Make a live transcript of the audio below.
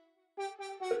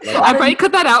I might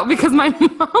cut that out because my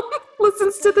mom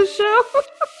listens to the show.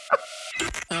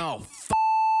 Oh,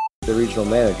 the regional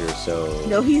manager, so...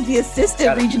 No, he's the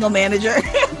assistant regional manager.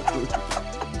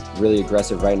 Really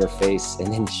aggressive right in her face,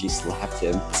 and then she slapped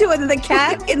him. And the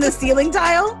cat in the ceiling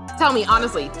tile. Tell me,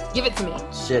 honestly. Give it to me.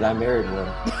 Shit, I married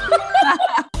one.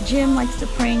 Jim likes to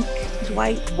prank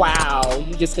Dwight. Wow.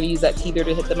 You just gonna use that teether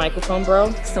to hit the microphone,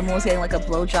 bro? Someone was getting like a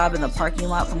blowjob in the parking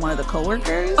lot from one of the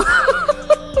coworkers.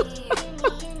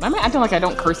 I'm acting like I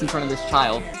don't curse in front of this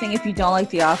child. Saying if you don't like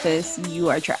The Office, you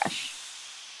are trash.